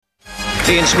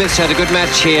Ian Smith's had a good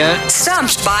match here.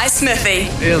 Stumped by Smithy.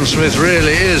 Ian Smith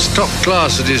really is top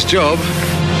class at his job.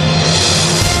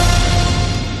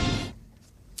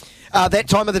 That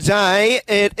time of the day,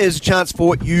 it is a chance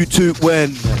for you to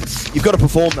win. You've got to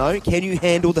perform, though. Can you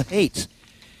handle the heat?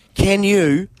 Can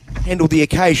you handle the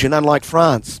occasion, unlike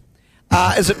France?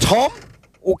 Is it Tom?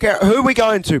 Or who are we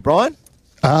going to, Brian?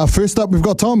 First up, we've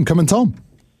got Tom. Come in, Tom.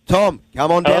 Tom,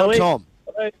 come on down, Tom.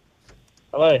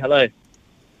 Hello. Hello.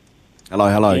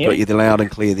 Got you loud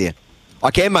and clear there.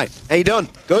 I can, mate. How you doing?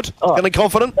 Good? Oh. Feeling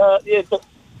confident? A bit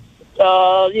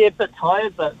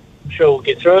tired, but I'm sure we'll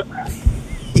get through it.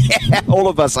 Yeah, all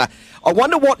of us are. I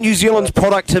wonder what New Zealand's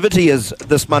productivity is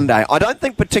this Monday. I don't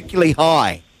think particularly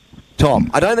high, Tom.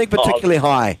 I don't think particularly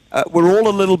high. We're all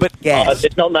a little bit gassed.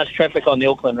 There's not much traffic on the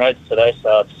Auckland roads today, so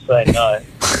I'll just say no.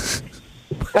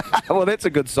 Well, that's a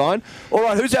good sign. All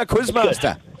right, who's our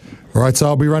quizmaster? Right, so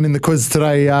I'll be running the quiz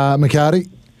today, McCarty.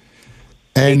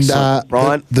 And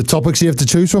Brian. The topics you have to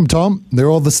choose from, Tom, they're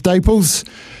all the staples: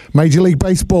 Major League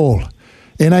Baseball,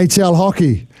 NHL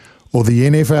hockey, or the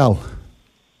NFL.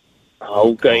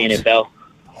 I'll go NFL.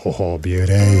 Oh,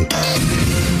 beauty.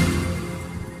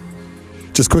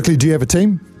 Just quickly, do you have a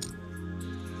team?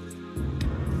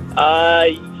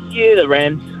 The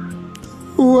Rams.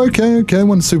 Oh, okay.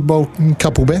 Won the Super Bowl,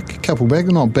 couple back,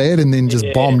 not bad, and then just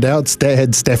bombed out.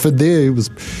 Had Stafford there. It was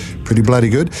pretty bloody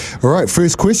good. All right,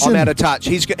 first question. I'm out of touch.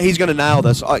 He's going to nail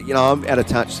this. I'm out of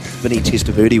touch. Vinny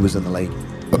Testaverde was in the league.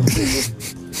 I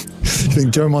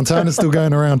think Joe Montana's still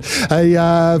going around. Hey,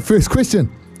 first question.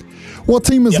 What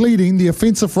team is leading the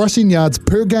offensive rushing yards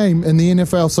per game in the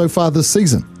NFL so far this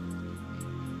season?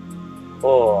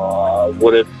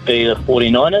 Would it be the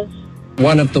 49ers?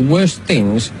 One of the worst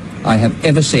things I have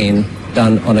ever seen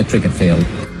done on a cricket field.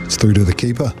 It's through to the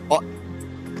keeper.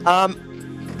 Now,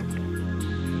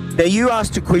 you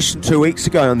asked a question 2 weeks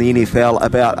ago on the NFL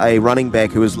about a running back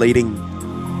who was leading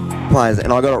players,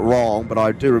 and I got it wrong, but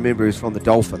I do remember he was from the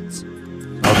Dolphins.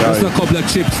 Just a couple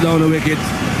of chips down the wicket,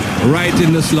 right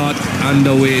in the slot, and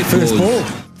away it goes.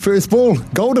 First ball,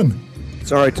 golden.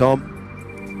 Sorry,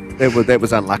 Tom. That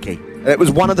was unlucky. It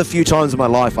was one of the few times in my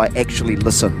life I actually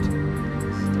listened.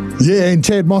 Yeah, and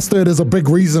Chad Mostert is a big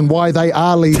reason why they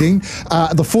are leading.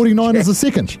 The 49ers are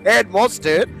second. Chad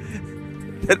Mostert?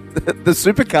 The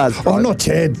supercars driver. Oh, not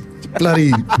Chad.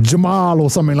 Bloody Jamal or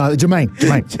something like that. Jermaine.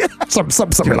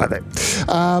 Something like that.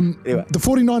 Anyway. The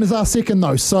 49ers are second,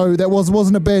 though, so that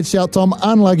wasn't a bad shout, Tom.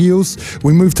 Unlike yours,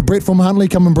 we moved to Brett from Huntley.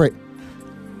 Come on, Brett.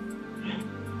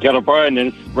 Get a Brian,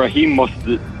 and it's Raheem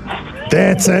Mostert.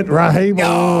 That's it, Raheem.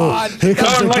 Oh, here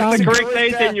comes the gun. The correct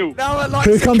days in you. No one likes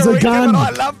Here comes the gun. I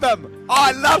love them.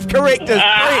 I love correctors.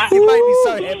 Brett, you made me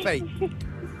so happy.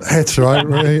 That's right,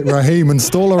 Raheem.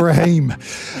 Install a Raheem.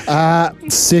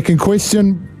 Second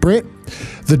question, Brett.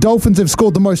 The Dolphins have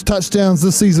scored the most touchdowns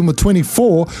this season with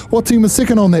 24. What team is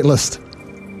second on that list?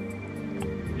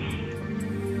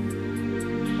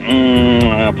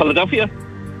 Philadelphia.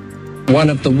 One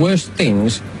of the worst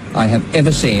things I have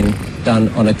ever seen done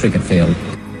on a cricket field.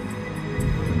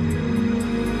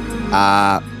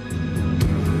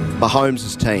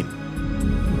 Mahomes' team.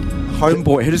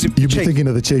 Homeboy. Who does he? You'd be thinking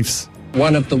of the Chiefs.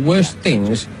 One of the worst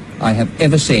things I have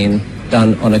ever seen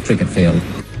done on a cricket field.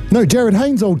 No, Jared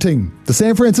Haynes' old team, the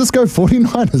San Francisco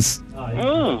 49ers.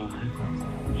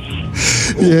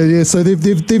 Yeah. So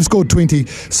they've scored 20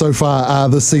 so far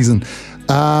this season,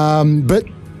 but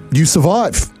you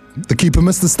survive. The keeper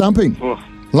missed the stumping.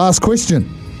 Last question: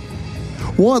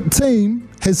 what team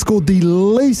has scored the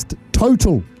least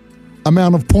total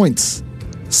amount of points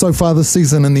so far this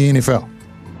season in the NFL?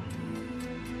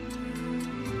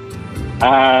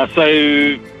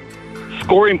 So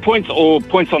scoring points or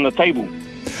points on the table?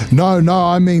 No,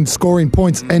 I mean scoring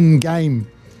points in game,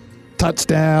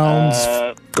 touchdowns,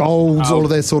 goals, all of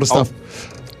that sort of stuff.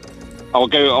 I'll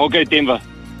go Denver.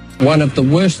 One of the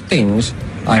worst things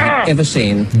I have ever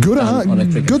seen Good done on a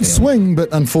cricket good field. swing, but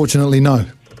unfortunately no.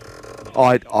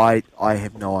 I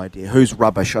have no idea. Who's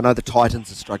rubbish? I know the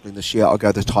Titans are struggling this year. I'll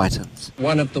go the Titans.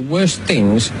 One of the worst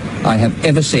things I have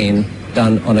ever seen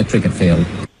done on a cricket field.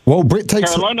 Well, Brett takes...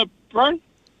 Carolina, Brian?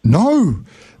 No.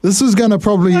 This is going to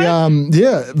probably,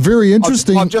 very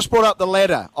interesting. I've just brought up the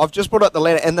ladder.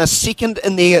 And they're second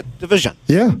in their division.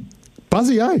 Yeah.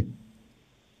 Buzzy, eh?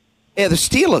 Yeah, the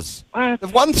Steelers.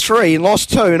 They've won 3 and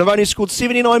lost 2 and have only scored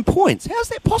 79 points. How's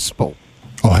that possible?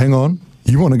 Oh, hang on.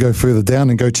 You want to go further down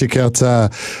and go check out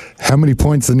how many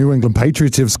points the New England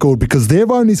Patriots have scored, because they've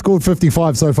only scored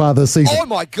 55 so far this season. Oh,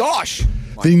 my gosh.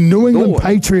 The New England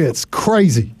Patriots.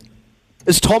 Crazy.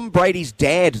 Is Tom Brady's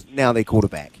dad now their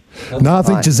quarterback? No, I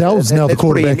think Giselle's now the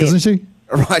quarterback, isn't she?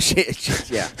 Right,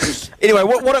 yeah. Anyway,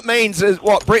 what it means is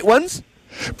what? Brett wins?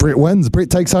 Brett wins. Brett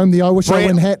takes home the I Wish I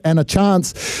Win hat and a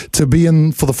chance to be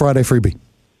in for the Friday freebie.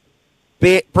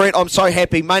 Brett, I'm so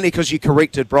happy, mainly because you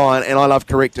corrected Brian, and I love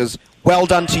correctors. Well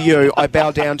done to you. I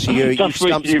bow down to you. You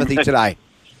stumped Smithy today.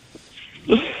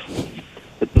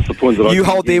 You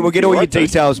hold there. We'll get all your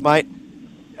details, mate.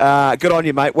 Good on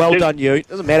you, mate. Well done, you.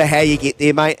 Doesn't matter how you get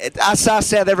there, mate. Us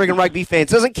South African rugby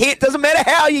fans. Doesn't matter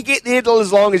how you get there,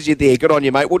 as long as you're there. Good on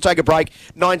you, mate. We'll take a break.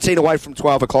 19 away from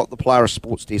 12 o'clock. The Polaris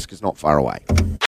Sports Desk is not far away.